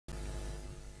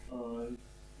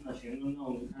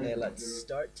Okay, let's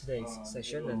start today's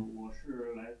session. And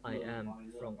I am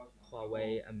from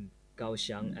Huawei. I'm Gao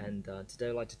Xiang, and today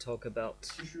I'd like to talk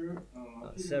about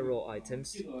several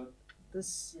items.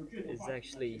 This is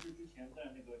actually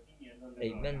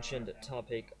a mentioned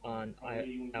topic on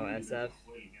ILSF.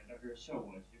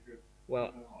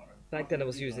 Well, back then I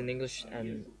was using English,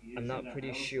 and I'm not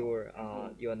pretty sure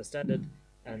you understand it.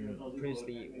 And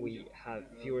previously we have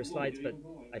fewer slides, but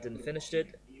I didn't finish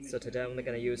it. So today I'm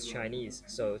gonna use Chinese.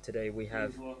 So today we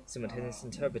have simultaneous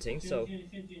interpreting. So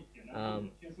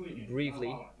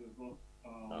briefly,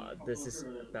 this is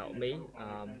about me.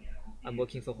 I'm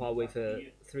working for Huawei for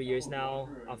 3 years now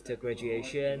after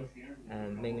graduation,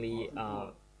 and mainly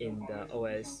in the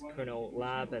OS kernel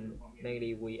lab, and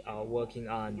mainly we are working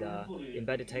on the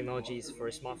embedded technologies for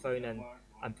a smartphone, and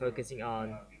I'm focusing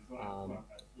on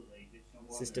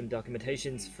system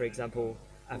documentations, for example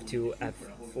F2,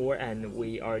 F4, and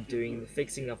we are doing the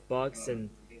fixing of bugs, and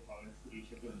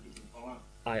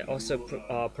I also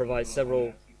provide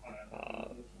several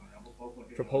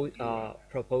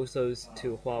proposals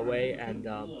to Huawei, and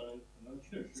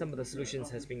some of the solutions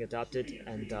has been adopted,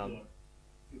 and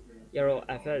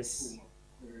EROFS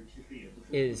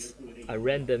is a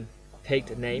random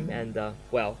picked name, and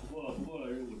well,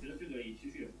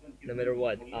 no matter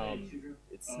what,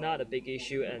 it's not a big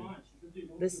issue, and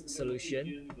this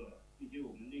solution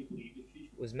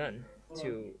was meant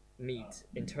to meet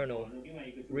internal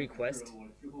requests,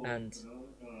 and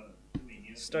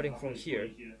starting from here,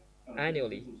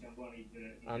 annually,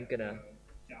 I'm gonna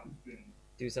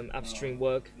do some upstream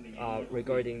work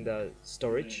regarding the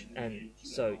storage, and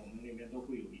so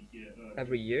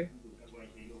every year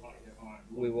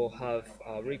we will have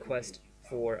a request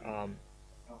for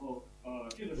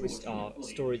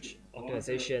storage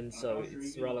optimization, so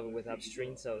it's relevant with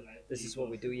upstream. So this is what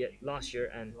we do last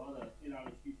year, and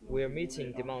we're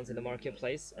meeting demands in the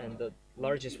marketplace, and the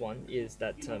largest one is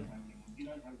that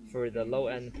for the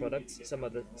low-end products, some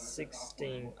of the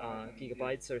 16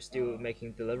 gigabytes are still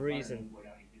making deliveries, and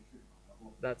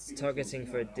that's targeting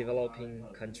for developing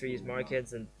countries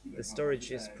markets, and the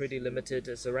storage is pretty limited.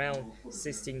 It's around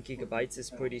 16 gigabytes.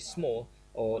 It's pretty small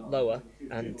or lower,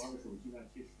 and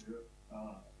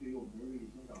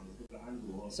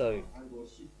so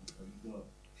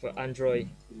for Android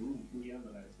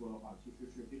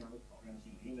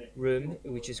room,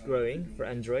 which is growing for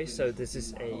Android, so this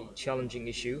is a challenging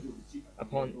issue.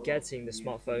 Upon getting the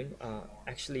smartphone,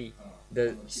 actually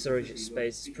the storage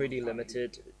space is pretty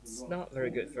limited. It's not very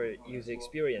good for user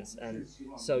experience, and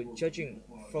so judging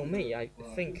from me, I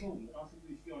think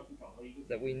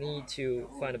that we need to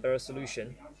find a better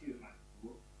solution,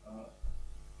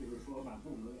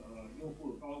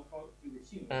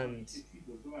 and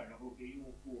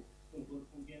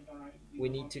we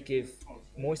need to give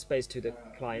more space to the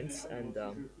clients, and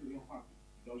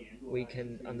we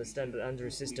can understand that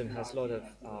Android system has a lot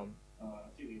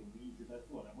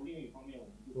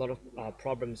of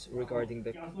problems regarding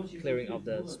the clearing of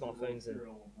the smartphones, and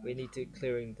we need to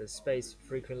clearing the space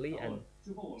frequently, and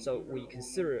so we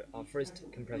consider first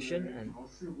compression. And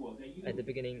at the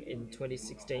beginning in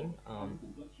 2016,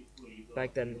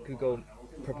 back then Google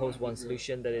proposed one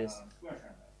solution, that is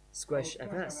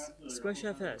squashfs.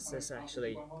 Squashfs is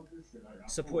actually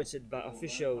supported by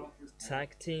official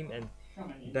tech team, and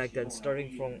back then,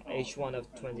 starting from H1 of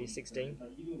 2016,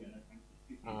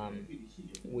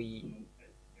 we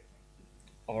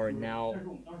are now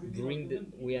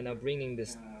bringing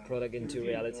this product into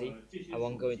reality. I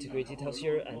won't go into great details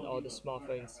here, and all the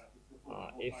smartphones,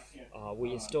 if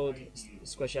we installed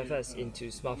squashfs into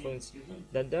smartphones,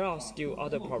 then there are still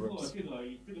other problems,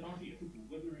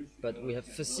 but we have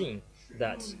foreseen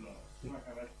that,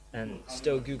 and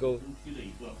still Google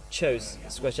chose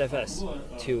squashfs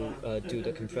to do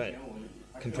the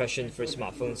compression for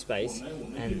smartphone space,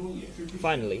 and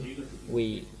finally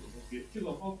we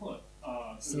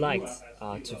select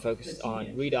to focus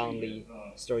on read-only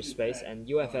storage space, and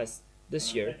UFS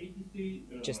this year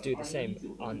just do the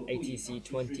same. On ATC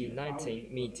 2019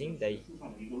 meeting, they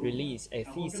released a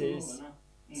thesis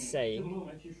saying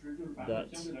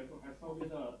that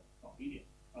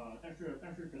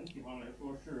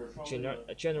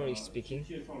generally speaking,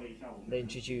 they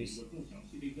introduce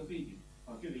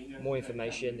more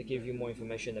information, they give you more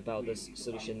information about this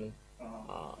solution.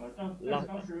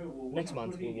 Next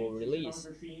month we will release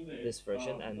this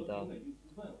version, and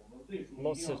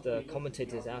lots of the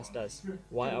commentators asked us,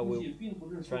 why are we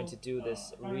trying to do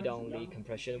this read-only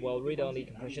compression? Well, read-only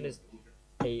compression is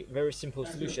a very simple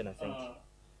solution, I think.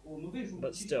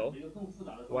 But still,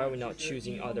 why are we not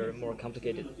choosing other more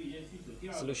complicated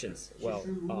solutions. Well,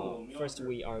 first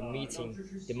we are meeting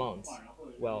demands.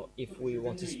 Well, if we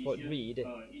want to support read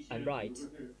and write,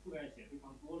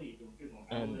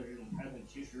 and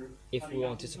if we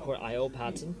want to support I/O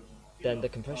pattern, then the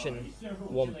compression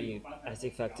won't be as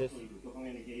effective.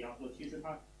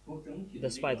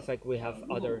 Despite the fact we have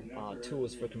other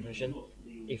tools for compression,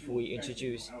 if we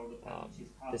introduce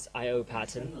this I/O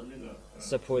pattern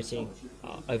supporting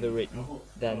overwritten,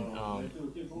 then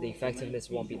the effectiveness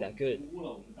won't be that good.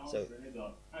 So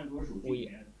we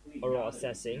are all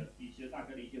assessing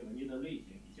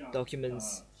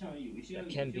documents that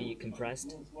can be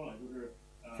compressed.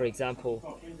 For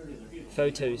example,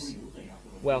 photos.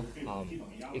 Well,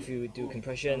 if you do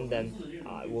compression, then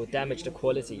it will damage the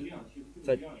quality.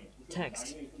 For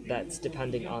text, that's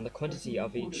depending on the quantity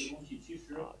of each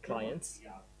client,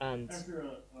 and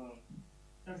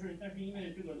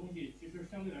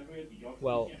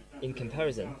well, in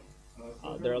comparison,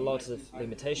 there are lots of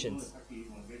limitations.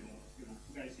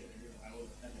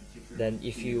 Then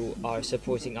if you are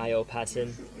supporting I/O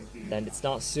pattern, then it's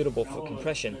not suitable for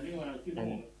compression.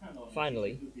 And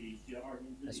finally,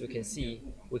 as we can see,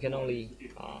 we can only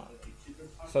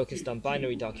focus on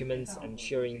binary documents and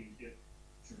sharing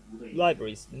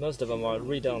libraries. Most of them are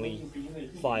read-only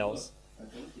files.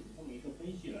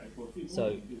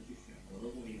 So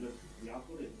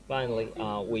finally,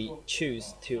 we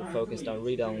choose to focus on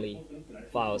read-only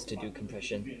files to do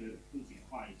compression.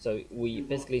 So we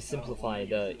basically simplify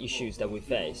the issues that we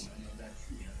face.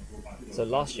 So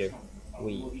last year,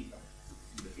 we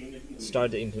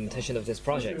started the implementation of this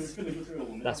project.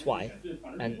 That's why.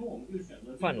 And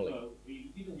finally,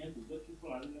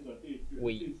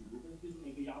 we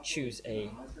choose a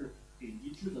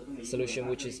solution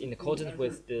which is in accordance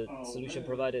with the solution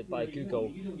provided by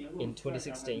Google in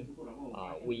 2016.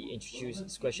 We introduced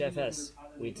squashfs.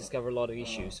 We discovered a lot of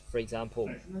issues. For example,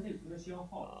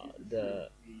 the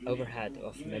overhead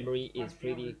of memory is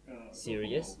pretty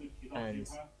serious, and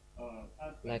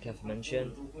like I've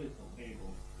mentioned,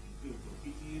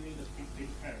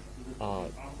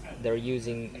 they're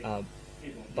using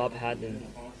bobhead and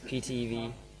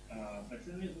PTV,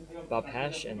 bob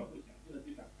hash, and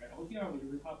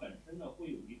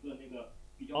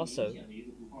also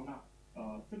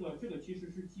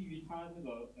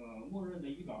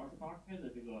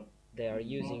they are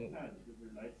using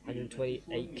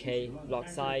 128K block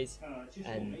size,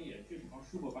 and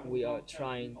we are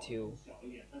trying to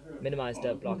minimize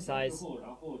the block size,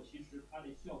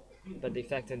 but the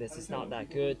effectiveness is not that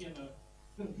good.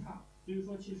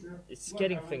 It's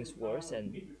getting things worse,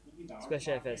 and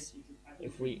squashfs,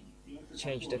 if we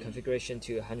change the configuration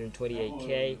to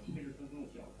 128K,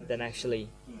 then actually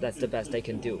that's the best they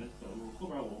can do.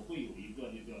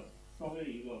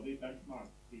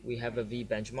 We have a V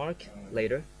benchmark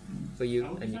later for you,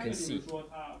 and you can see.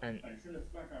 And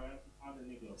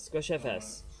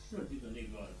squashfs,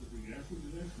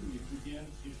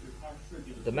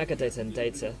 the metadata and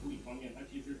data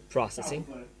processing,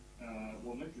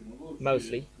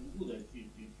 mostly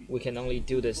we can only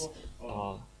do this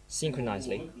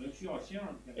synchronously.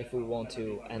 If we want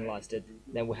to analyze it,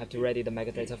 then we have to ready the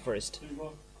metadata first.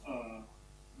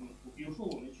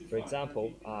 For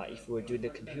example, if we do the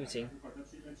computing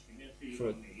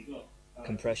for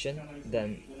compression,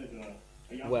 then,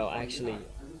 well, actually,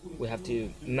 we have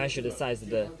to measure the size of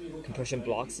the compression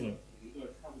blocks, and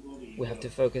we have to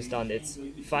focus on its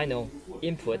final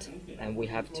input, and we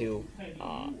have to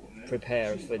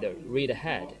prepare for the read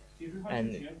ahead.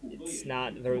 And it's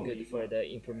not very good for the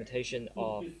implementation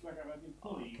of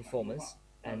performance.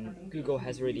 And Google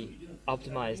has really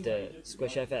optimized the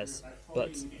squashfs,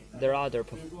 but there are other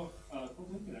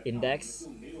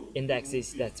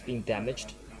indexes that's being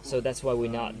damaged. So that's why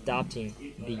we're not adopting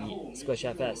the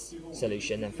squashfs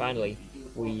solution. And finally,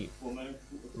 we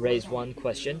raise one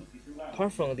question.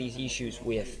 Apart from these issues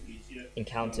we have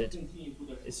encountered,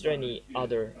 is there any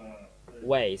other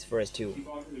ways for us to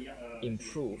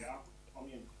improve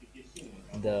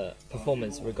the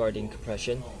performance regarding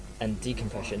compression and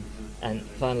decompression? And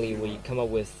finally, we come up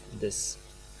with this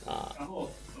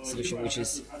solution, which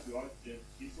is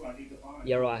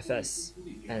EROFS,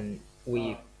 and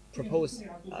we propose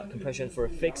compression for a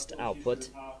fixed output.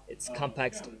 It's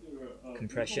compact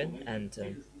compression, and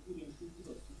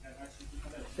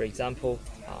for example,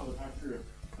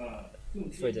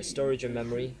 for the storage of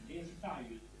memory,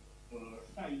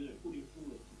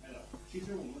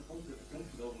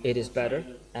 it is better.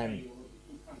 And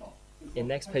in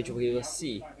next page we will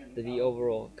see that the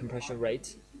overall compression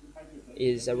rate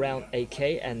is around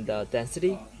 8K, and the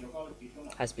density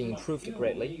has been improved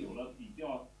greatly.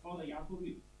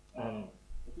 And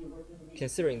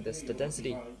considering this, the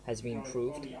density has been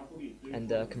improved and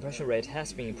the compression rate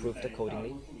has been improved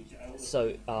accordingly. So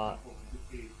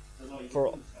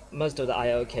for most of the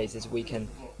I/O cases, we can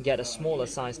get a smaller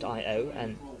sized I/O,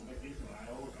 and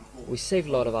we save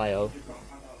a lot of I/O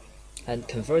and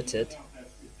convert it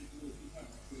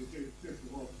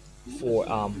for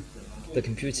the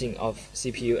computing of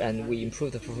CPU, and we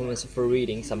improve the performance for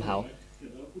reading somehow.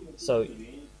 So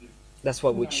that's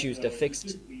why we choose the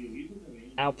fixed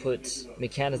output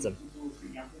mechanism.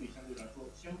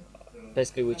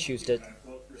 Basically, we choose it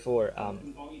for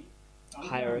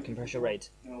higher compression rate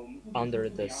under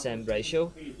the same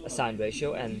ratio, assigned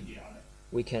ratio, and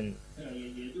we can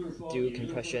do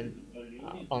compression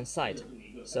on site.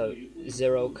 So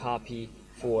 0 copy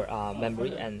for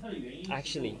memory, and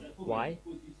actually why?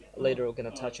 Later we're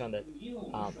gonna touch on that.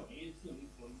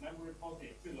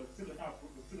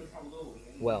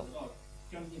 Well,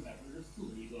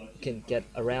 you can get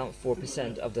around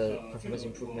 4% of the performance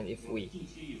improvement if we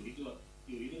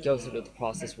go through the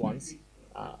process once.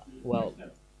 Well,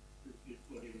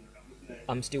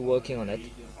 I'm still working on it.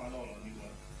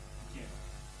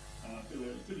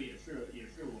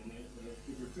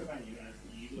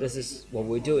 This is what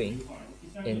we're doing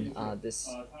in this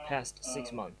past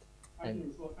 6 months,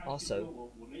 and also,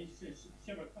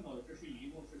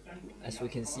 as we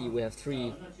can see, we have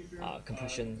 3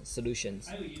 compression solutions.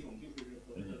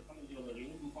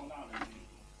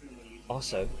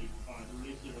 Also,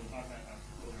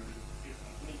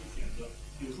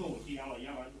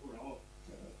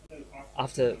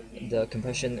 after the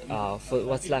compression, for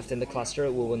what's left in the cluster,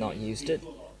 we will not use it,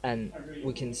 and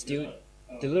we can still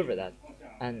deliver that.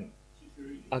 And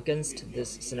against this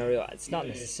scenario, it's not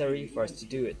necessary for us to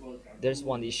do it. There's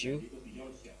one issue.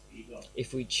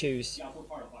 If we choose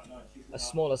a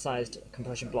smaller sized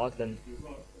compression block, then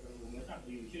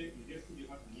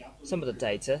some of the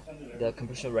data, the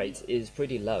compression rate is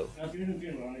pretty low.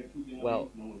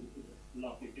 Well,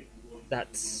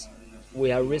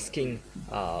 we are risking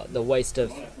the waste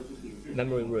of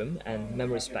memory room and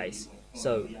memory space.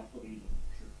 So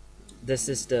this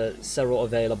is the several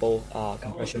available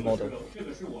compression model.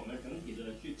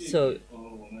 So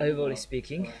overall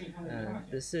speaking,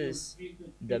 this is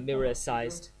the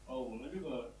mirror-sized,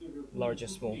 large or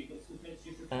small,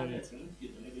 and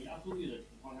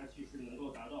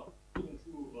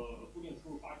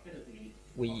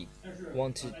we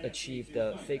want to achieve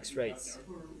the fixed rates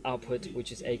output,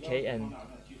 which is 8K, and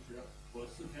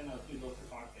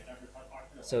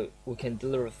so we can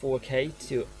deliver 4K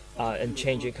to and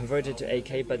change it, convert it to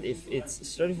 8K. But if it's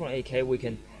starting from 8K, we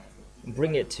can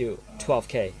bring it to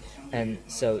 12K, and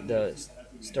so the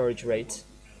storage rate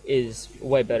is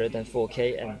way better than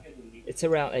 4K, and it's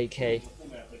around 8K.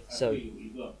 So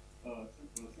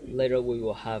later we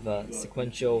will have a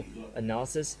sequential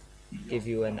analysis, give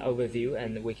you an overview,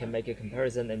 and we can make a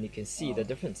comparison, and you can see the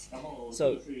difference.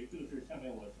 So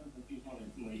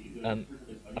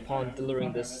upon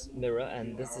delivering this mirror,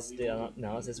 and this is the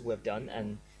analysis we've done,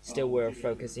 and still we're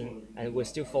focusing, and we're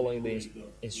still following the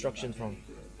instructions from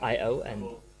I/O, and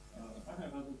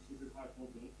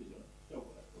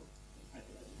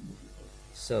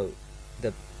so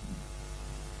the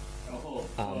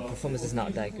performance is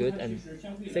not that good, and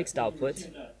fixed output.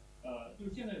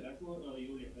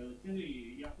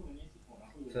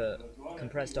 For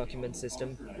compressed document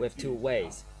system, we have 2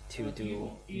 ways to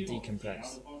do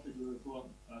decompress.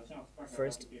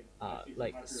 First,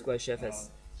 like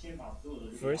squashfs.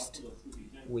 First,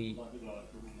 we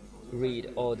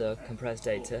read all the compressed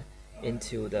data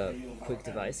into the quick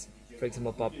device, for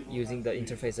example, using the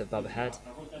interface of Bubhead.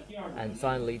 And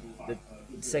finally, the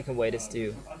second way is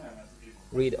to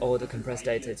read all the compressed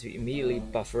data to immediately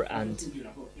buffer and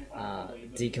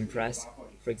decompress,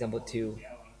 for example, to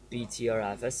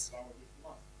btrfs,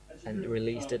 and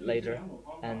release it later.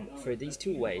 And for these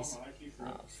 2 ways,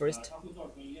 first,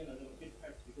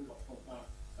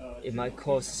 it might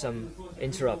cause some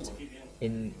interrupt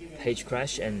in page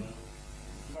crash, and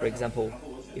for example,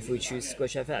 if we choose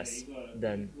squashfs,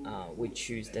 then we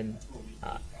choose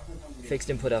fixed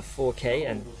input of 4K,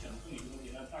 and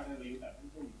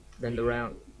then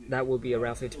that will be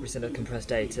around 50% of compressed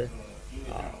data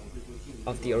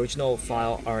of the original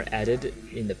file are added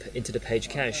into the page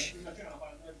cache.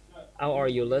 Our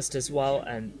RU list as well,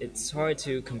 and it's hard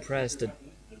to compress the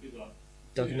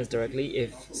documents directly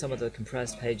if some of the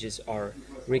compressed pages are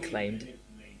reclaimed.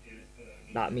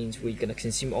 That means we're gonna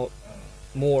consume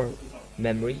more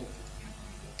memory.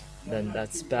 Then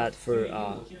that's bad for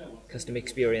customer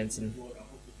experience, and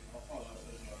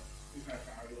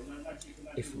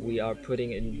if we are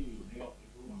putting in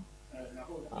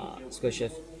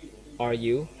squashf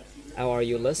RU, our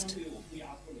RU list,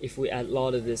 if we add a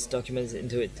lot of these documents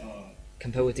into it,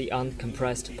 compared with the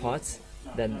uncompressed parts,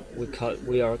 then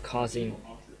we are causing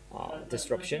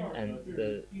disruption, and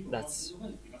that's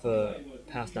for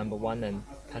path number 1 and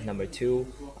path number 2.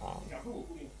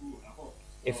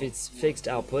 If it's fixed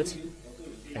output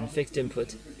and fixed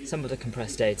input, some of the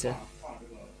compressed data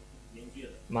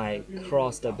might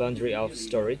cross the boundary of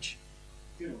storage.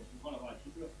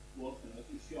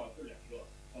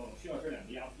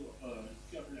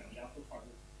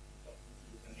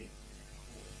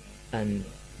 And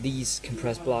these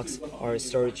compressed blocks are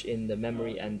stored in the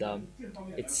memory, and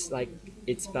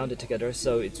it's bounded together,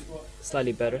 so it's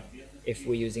slightly better if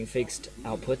we're using fixed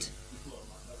output.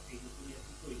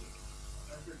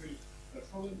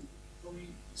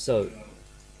 So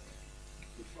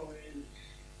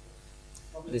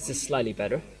this is slightly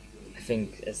better. I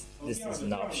think this is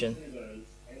an option.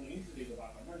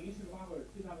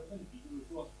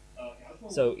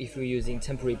 So if we're using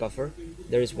temporary buffer,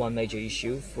 there is one major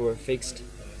issue for fixed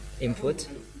input.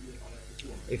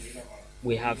 If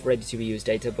we have ready-to-be-used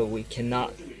data, but we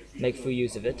cannot make full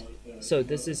use of it. So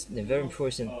this is a very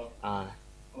important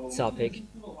topic.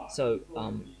 So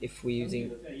if we're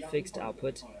using fixed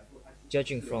output,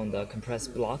 judging from the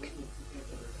compressed block,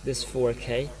 this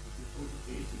 4K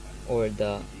or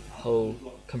the whole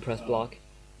compressed block,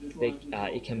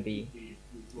 it can be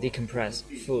decompressed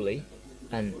fully,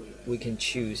 and we can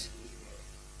choose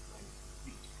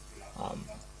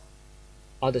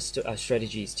other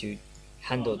strategies to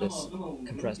handle this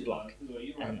compressed block.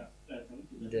 And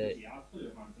the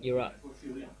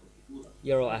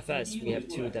EROFS, we have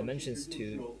 2 dimensions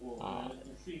to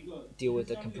deal with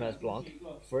the compressed block.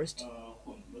 First,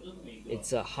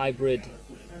 it's a hybrid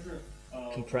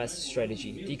compressed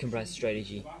strategy, decompressed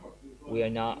strategy. We are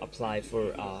not applied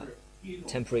for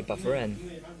temporary buffer,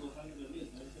 and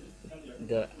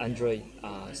the Android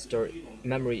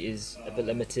memory is a bit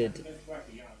limited.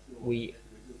 We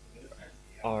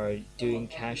are doing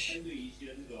cache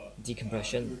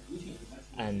decompression,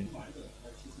 and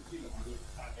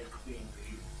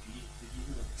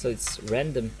so it's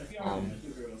random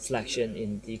selection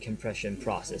in decompression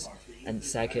process. And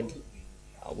second,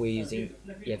 we're using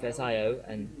EFS-IO,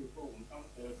 and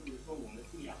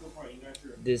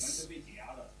this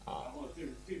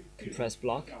compressed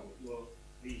block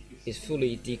is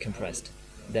fully decompressed.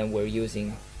 Then we're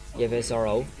using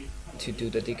EFS-RO to do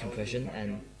the decompression,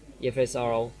 and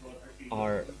EFS-RO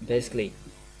are basically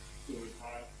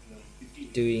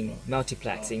doing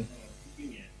multiplexing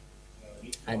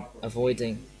and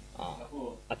avoiding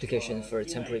application for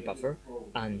temporary buffer,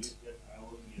 and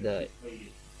the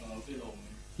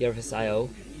EROFS-IO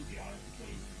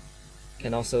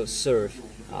can also serve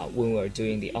when we're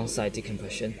doing the on-site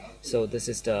decompression. So this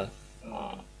is the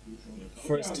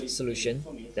first solution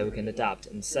that we can adapt,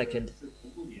 and second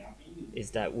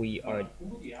is that we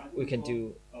can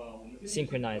do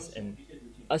synchronized and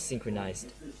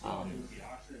asynchronized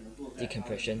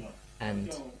decompression,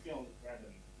 and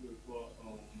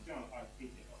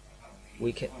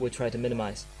we try to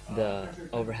minimize the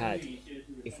overhead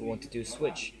if we want to do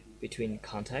switch between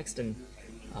context, and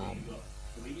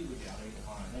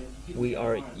we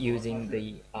are using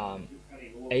the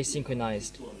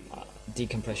asynchronized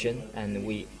decompression, and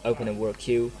we open a work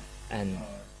queue, and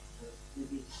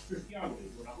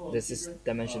this is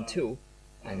dimension 2.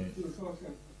 And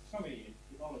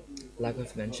like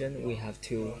I've mentioned, we have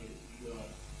to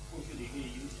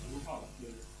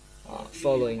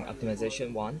following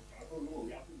optimization 1.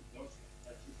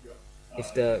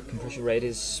 If the compression rate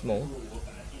is small,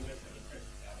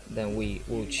 then we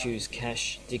will choose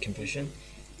cache decompression,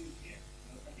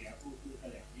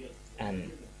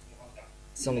 and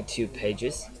it's only 2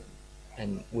 pages,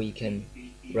 and we can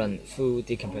run full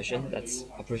decompression. That's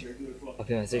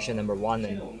optimization number 1,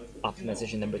 and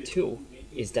optimization number 2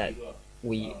 is that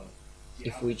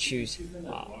if we choose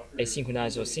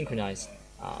asynchronized or synchronized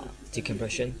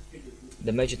decompression,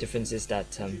 the major difference is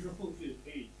that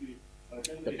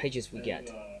the pages we get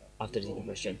after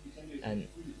decompression, and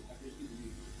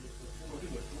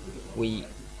we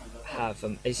have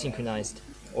asynchronized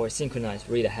or synchronized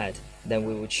read ahead, then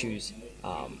we will choose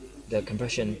the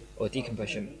compression or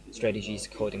decompression strategies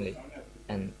accordingly.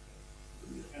 And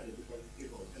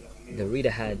the read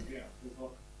ahead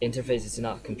interface is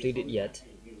not completed yet,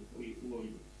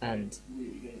 and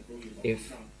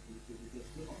if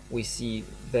we see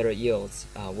better yields,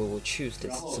 we will choose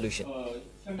this solution.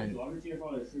 And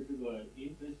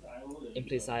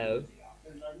in-place IO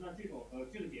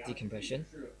decompression,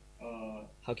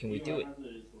 how can we do it?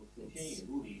 It's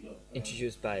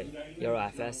introduced by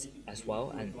EROFS as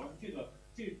well, and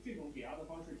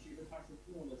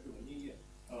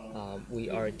we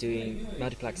are doing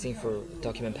multiplexing for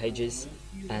document pages,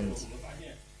 and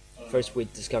first we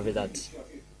discovered that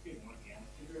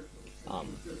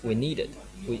we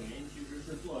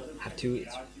have two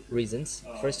reasons.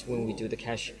 First, when we do the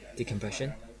cache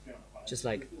decompression, just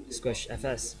like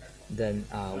squashfs, then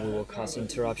we will cause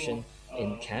interruption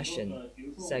in cache. And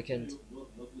second,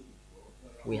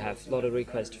 we have a lot of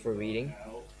requests for reading,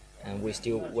 and we're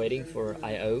still waiting for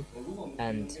I/O.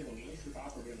 And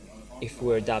if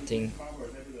we're adopting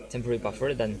temporary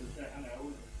buffer, then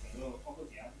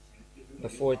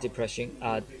before decompression,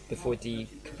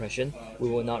 we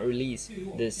will not release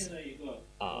this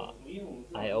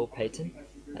I/O pattern.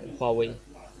 And Huawei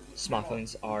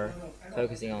smartphones are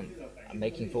focusing on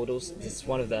making photos. This is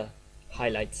one of the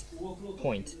highlights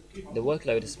point. The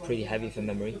workload is pretty heavy for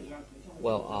memory.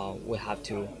 Well, we have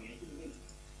to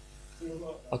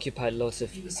occupy lots of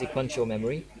sequential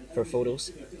memory for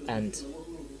photos, and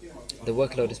the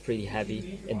workload is pretty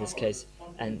heavy in this case.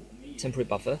 And temporary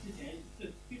buffer,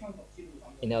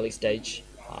 in early stage,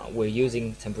 we're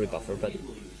using temporary buffer, but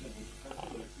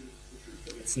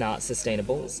it's not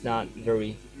sustainable. It's not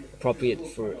very appropriate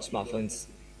for smartphones.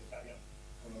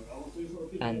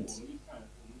 And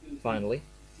finally,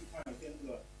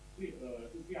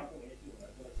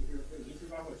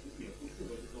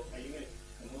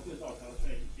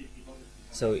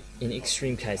 so in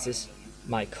extreme cases,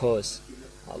 might cause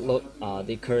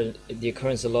the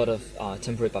occurrence a lot of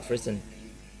temporary buffers, and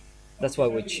that's why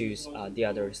we choose the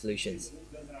other solutions.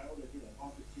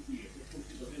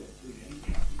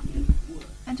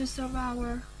 And to serve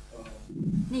our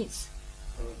needs.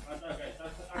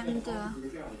 And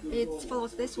it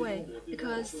follows this way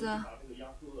because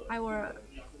I will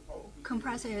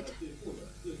compress it.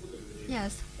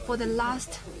 Yes, for the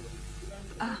last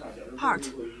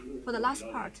part. For the last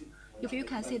part, if you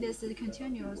can see this is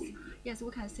continuous, yes,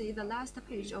 we can see the last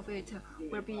page of it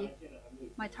will be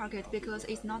my target because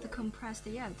it's not compressed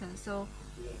yet, so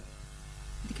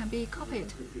it can be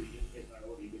copied.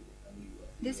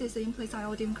 This is the in-place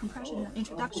I/O decompression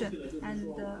introduction,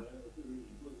 and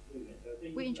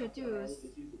we introduce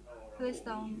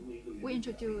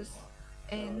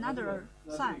another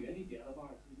sign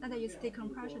that is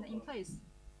decompression in place.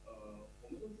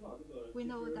 We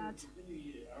know that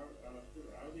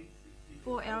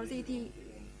for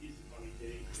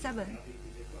LZT7,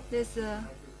 this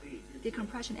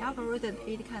decompression algorithm,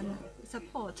 it can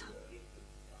support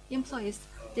in-place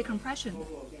decompression.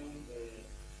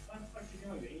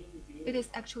 It is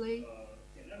actually,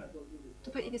 to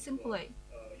put it simply,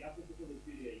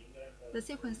 the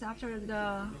sequence after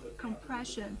the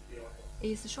compression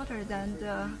is shorter than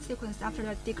the sequence after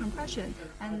the decompression,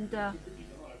 and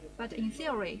but in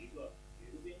theory,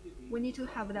 we need to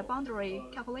have the boundary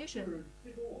calculation.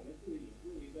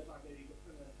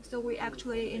 So we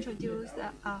actually introduced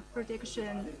a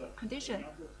prediction condition.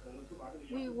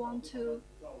 We want to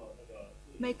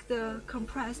make the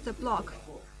compressed block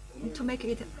to make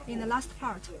it in the last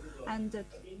part, and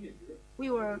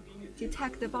we will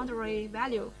detect the boundary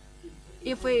value.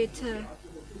 If it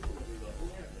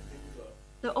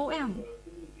the OM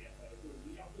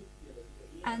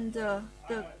and the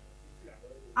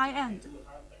I-end,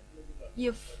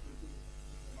 if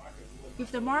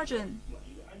the margin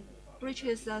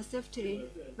reaches a safety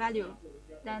value,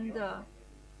 then the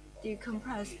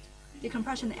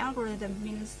decompression algorithm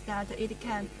means that it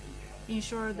can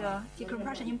ensure the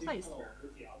decompression in place.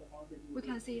 We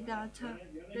can see that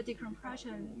the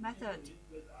decompression method,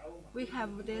 we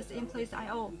have this in-place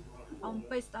I/O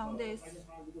based on this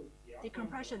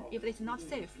decompression. If it's not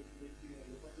safe,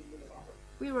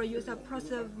 we will use a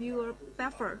process viewer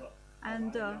buffer,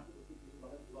 and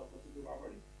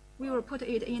we will put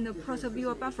it in the process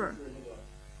viewer buffer.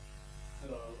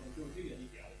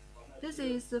 This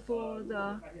is for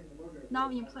the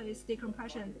non-in-place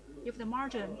decompression. If the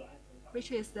margin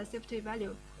reaches the safety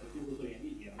value,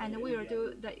 and we will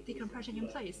do the decompression in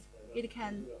place, it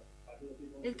can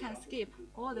skip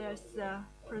all these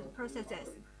processes.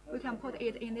 We can put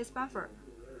it in this buffer,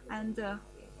 and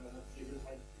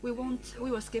we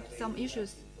will skip some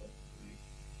issues.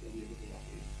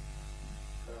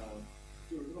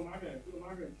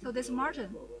 So this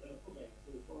margin,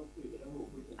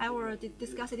 I will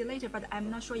discuss it later, but I'm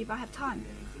not sure if I have time.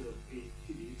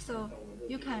 So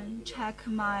you can check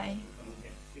my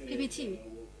PPT.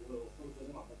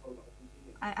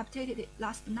 I updated it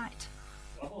last night.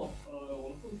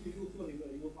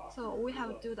 So we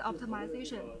have to do the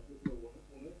optimization.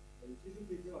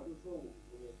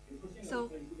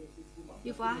 So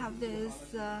if I have this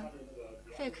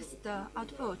fixed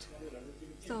output,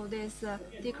 so this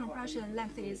decompression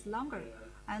length is longer,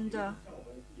 and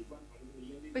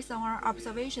based on our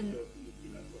observation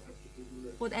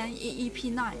for the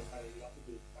NEEP9,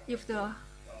 if the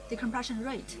decompression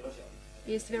rate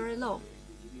is very low,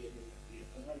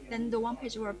 then the one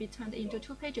page will be turned into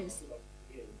 2 pages.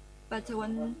 But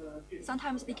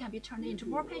sometimes it can be turned into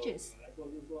more pages.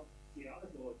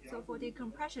 So for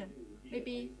decompression,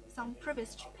 maybe some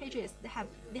previous pages they have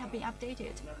been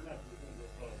updated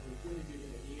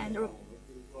and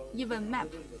even map.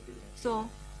 So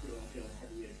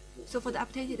for the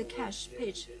updated cache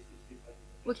page,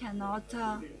 we cannot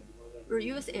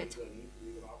reuse it,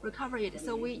 recover it.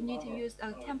 So we need to use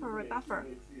a temporary buffer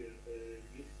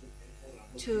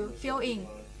to fill in.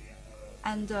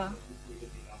 And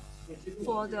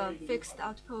for the fixed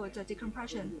output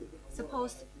decompression,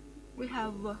 suppose we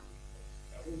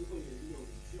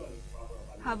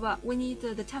we need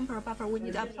the temporary buffer. We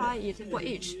need to apply it for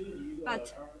each,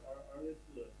 but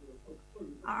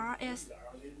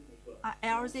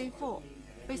LZ4,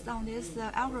 based on this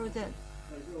algorithm,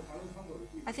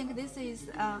 I think this is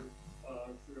a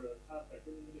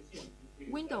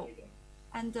window,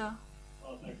 and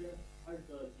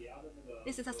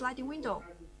this is a sliding window.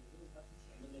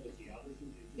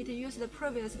 It uses the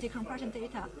previous decompression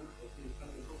data,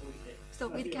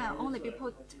 so it can only be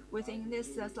put within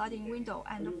this sliding window,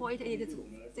 and for it is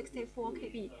 64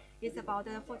 KB. It's about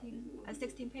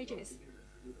 16 pages,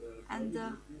 and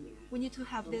we need to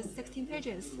have this 16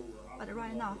 pages. But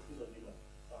right now,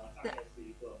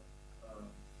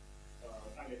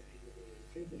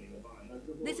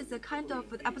 this is the kind of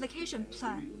application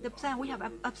plan, the plan we have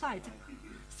applied.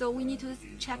 So we need to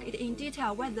check it in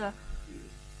detail whether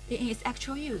in its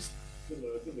actual use.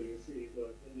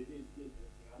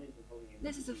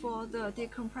 This is for the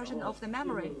decompression of the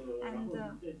memory, and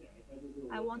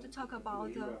I want to talk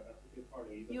about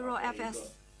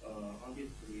EROFS.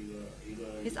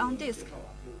 It's on disk.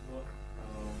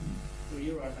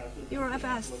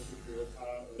 EROFS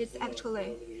is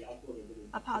actually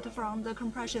apart from the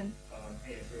compression.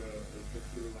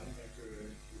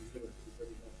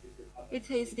 It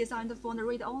is designed for the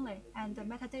read-only, and the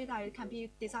metadata can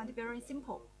be designed very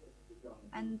simple.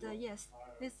 And yes,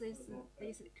 this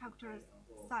character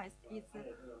size is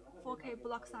 4K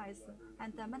block size,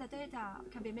 and the metadata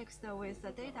can be mixed with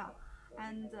the data,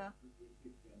 and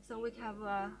so we have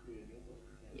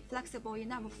flexible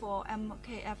enough for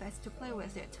MKFS to play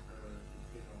with it,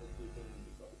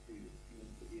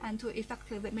 and to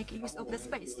effectively make use of the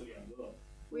space.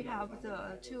 We have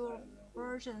the 2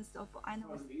 versions of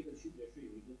INOS,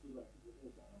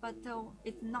 but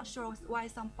it's not sure why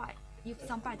if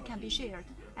some byte can be shared,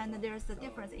 and there's a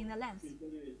difference in the length.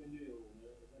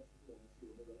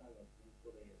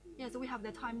 Yes, we have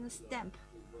the timestamp.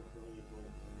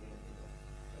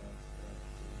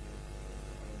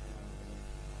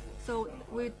 So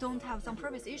we don't have some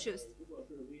previous issues.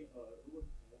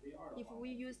 If we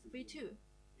use V2,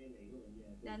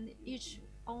 then each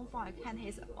own file can have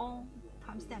its own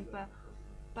timestamp.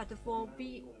 But for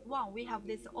V1, we have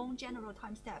this own general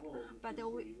timestamp. But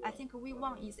I think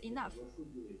V1 is enough,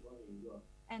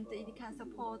 and it can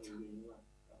support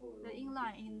the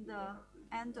inline in the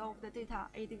end of the data.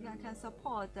 It can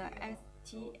support the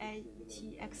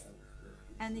STATX,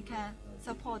 and it can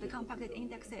support the compacted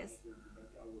indexes.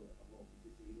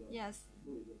 Yes,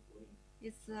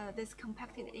 it's this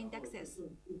compacted indexes,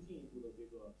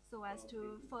 so as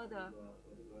to further.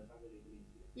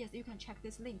 Yes, you can check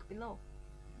this link below.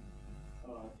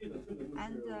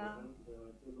 And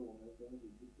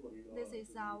this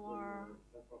is our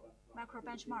macro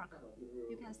benchmark.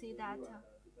 You can see that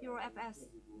EROFS.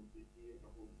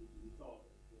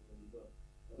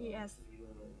 Yes,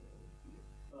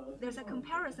 there's a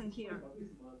comparison here.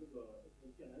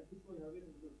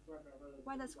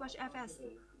 Why the squashfs,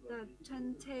 the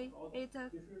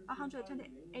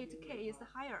 128K is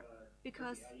higher?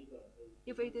 Because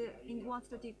if it wants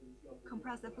to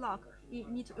decompress the block, it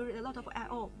needs to read a lot of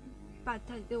I/O, but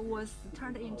it was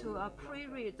turned into a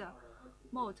pre-read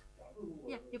mode.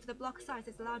 Yeah, if the block size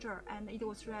is larger and it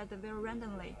was read very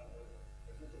randomly,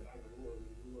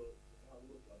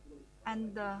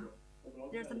 and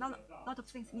there's a lot of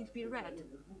things need to be read.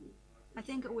 I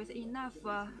think with enough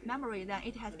memory, then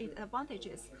it has its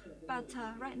advantages. But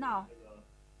right now,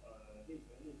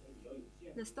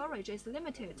 the storage is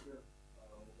limited,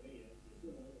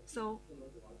 so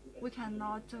we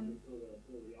cannot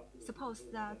suppose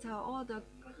that all the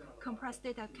compressed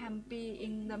data can be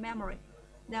in the memory.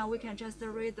 Then we can just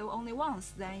read only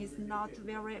once. Then it's not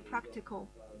very practical.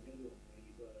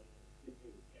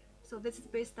 So this is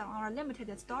based on our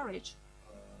limited storage.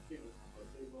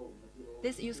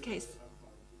 This use case.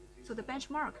 So the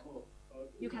benchmark,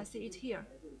 you can see it here.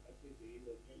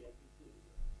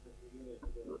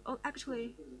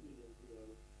 Actually,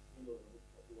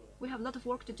 we have a lot of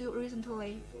work to do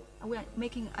recently. We are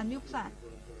making a new plan.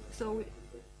 So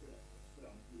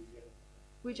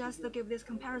we just give this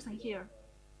comparison here.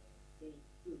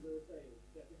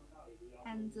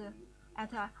 And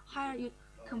at a higher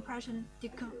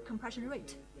decompression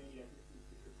rate,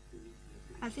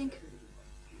 I think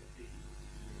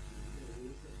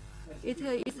it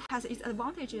has its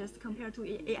advantages compared to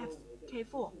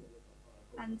AFK4.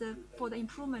 And for the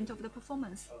improvement of the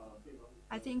performance,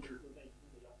 I think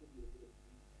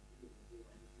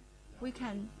we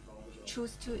can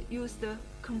choose to use the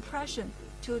compression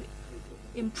to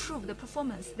improve the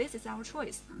performance. This is our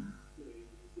choice.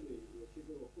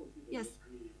 Yes,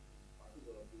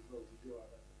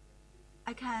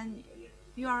 I can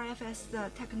URFS the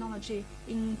technology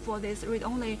for this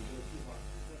read-only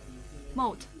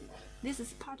mode. This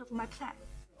is part of my plan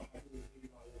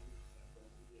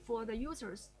for the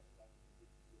users,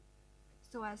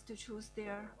 so as to choose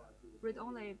their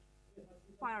read-only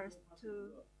files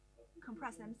to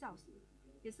compress themselves.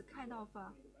 It's a kind of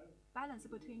a balance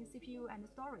between CPU and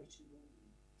storage.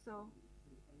 So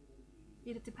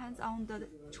it depends on the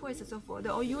choices of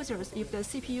the all users. If the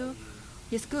CPU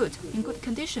is good, in good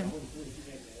condition,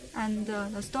 and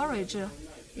the storage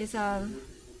is a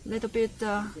little bit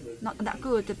not that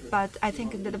good, but I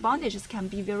think the advantages can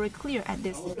be very clear in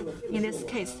this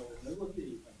case.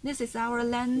 This is our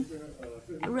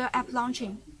real app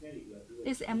launching.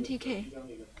 This MTK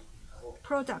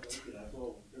product.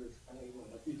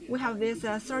 We have these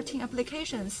 13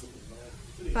 applications,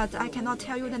 but I cannot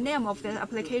tell you the name of the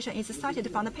application. It's cited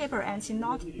from the paper, and it's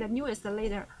not the newest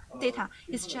later data.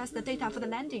 It's just the data for the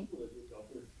landing.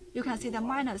 You can see the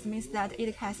minus means that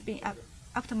it has been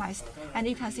optimized, and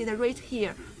you can see the rate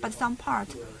here, but some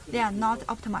part they are not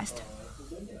optimized.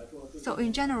 So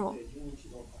in general,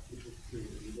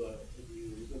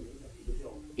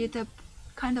 it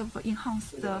kind of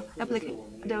enhanced the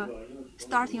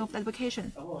starting of the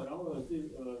application.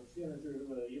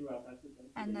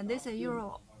 And this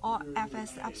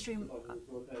EROFS upstream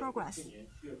progress.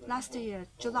 Last year,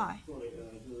 July,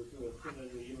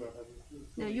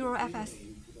 the EROFS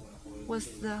was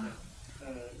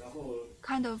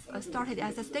kind of started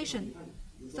as a station.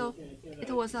 So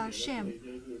it was a shame.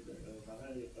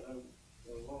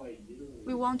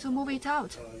 We want to move it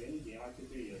out.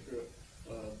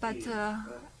 But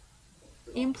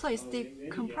in place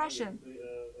decompression,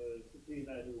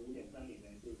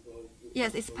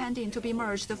 yes, it's pending to be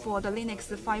merged for the Linux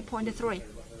 5.3,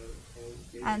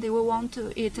 and we want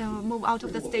it to move out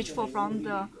of the stage 4 from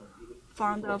the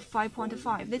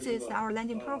 5.5. This is our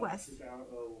landing progress.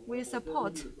 We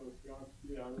support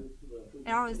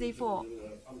LZ4.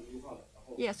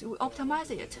 Yes, we optimize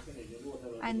it,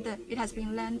 and it has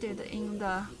been landed in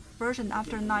the version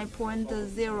after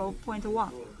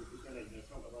 9.0.1.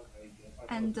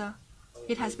 And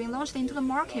it has been launched into the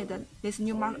market, these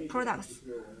new products.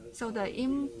 So the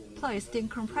in-place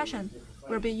decompression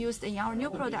will be used in our new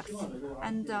products.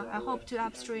 And I hope to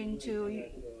upstream to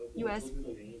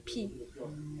USP.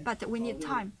 But we need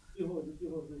time.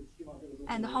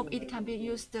 And hope it can be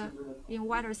used in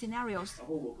wider scenarios.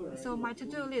 So my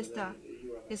to-do list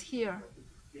is here.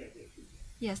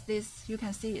 Yes, this, you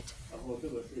can see it.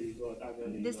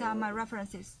 These are my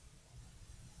references.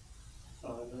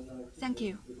 Thank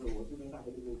you.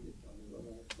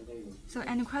 So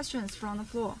any questions from the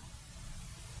floor?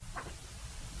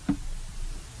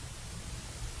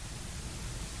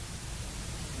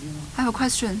 I have a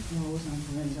question.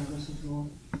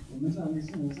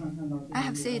 I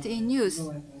have seen it in news.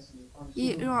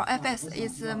 EROFS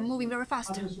is moving very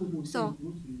fast. So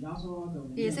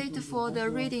is it for the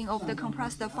reading of the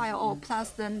compressed file or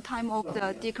plus the time of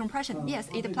the decompression? Yes,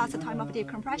 it plus the time of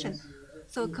decompression.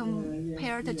 So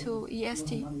compared to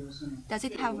EST, does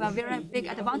it have a very big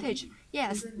advantage?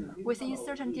 Yes, within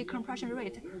certain decompression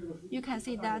rate, you can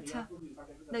see that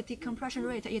the decompression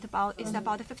rate is about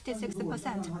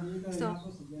 56%. So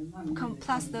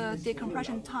plus the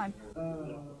decompression time.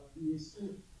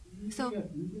 So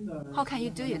how can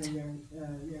you do it?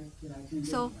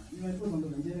 So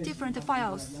different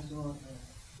files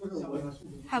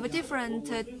have a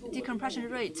different decompression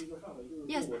rate.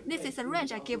 Yes, this is a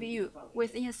range I give you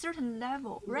within a certain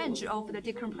level range of the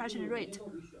decompression rate.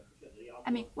 I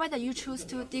mean, whether you choose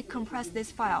to decompress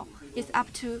this file is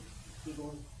up to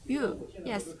you.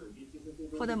 Yes,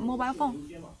 for the mobile phone,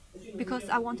 because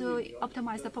I want to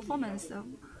optimize the performance.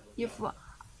 If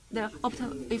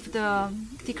the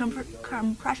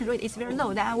decompression rate is very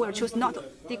low, then I will choose not to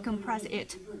decompress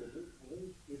it.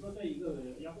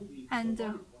 And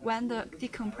when the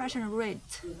decompression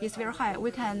rate is very high,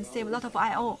 we can save a lot of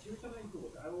I/O.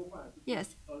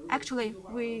 Yes, actually,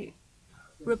 we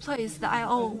replace the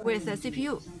I/O with the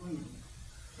CPU.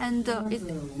 And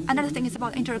another thing is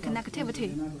about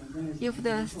interconnectivity. If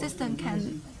the system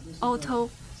can auto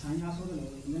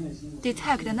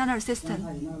detect another system,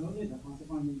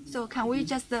 so can we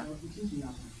just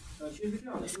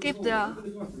skip the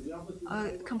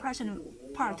compression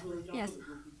part? Yes.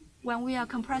 When we are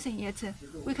compressing it,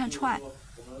 we can try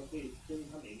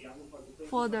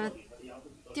for the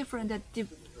different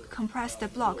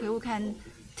compressed block. We can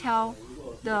tell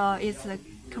its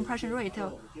compression rate,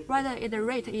 whether the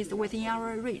rate is within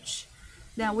our reach.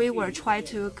 Then we will try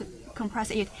to compress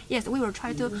it. Yes, we will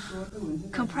try to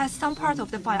compress some part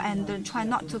of the file and then try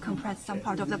not to compress some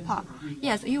part of the file.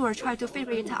 Yes, you will try to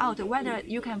figure it out whether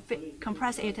you can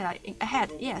compress it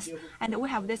ahead. Yes, and we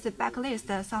have this backlist,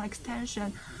 some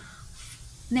extension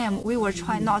name. We will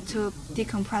try not to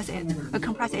decompress it,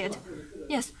 compress it.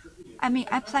 Yes, I mean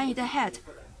I plan it ahead.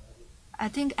 I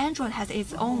think Android has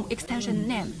its own extension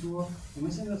name,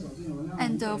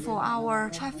 and for our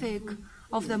traffic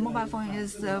of the mobile phone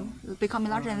is becoming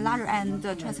larger and larger, and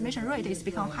the transmission rate is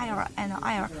becoming higher and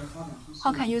higher.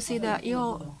 How can you see the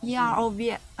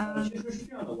EROFS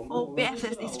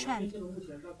is trend?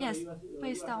 Yes,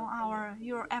 based on our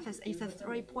EROFS, it's a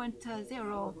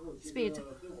 3.0 speed.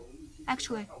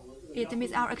 Actually, it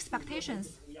meets our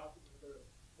expectations.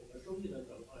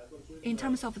 In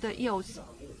terms of the yields,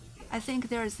 I think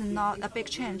there is not a big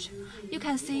change. You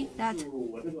can see that,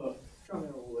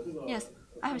 yes,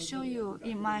 I will show you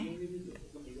in my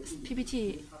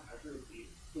PPT.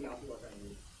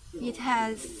 It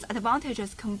has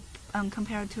advantages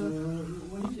compared to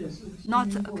not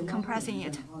compressing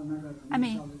it. I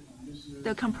mean,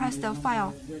 the compressed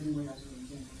file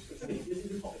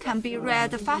can be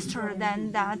read faster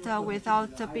than that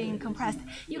without being compressed.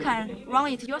 You can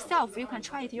run it yourself. You can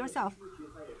try it yourself.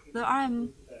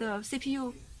 The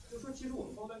CPU,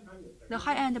 the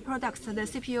high-end products, the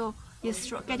CPU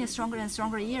is getting stronger and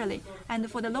stronger yearly. And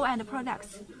for the low-end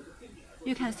products,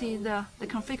 you can see the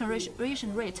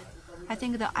configuration rate. I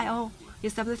think the I/O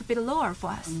is a little bit lower for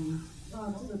us.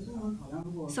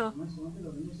 So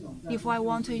if I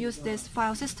want to use this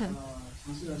file system,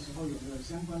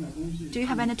 do you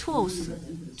have any tools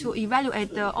to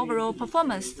evaluate the overall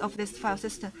performance of this file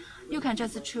system? You can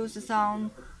just choose some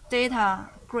data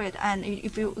grid, and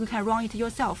if you can run it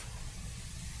yourself.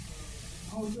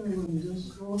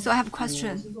 So I have a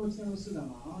question.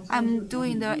 I'm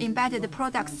doing the embedded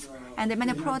products, and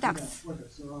many products,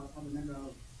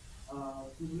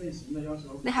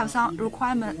 they have some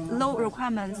low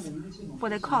requirements for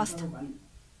the cost.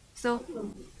 So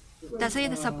does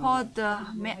it support the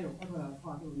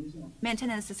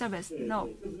maintenance service? No.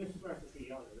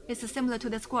 It's similar to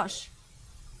the squash.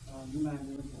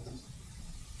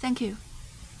 Thank you.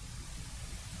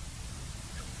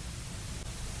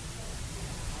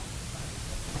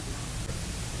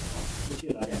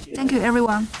 Thank you,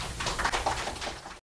 everyone.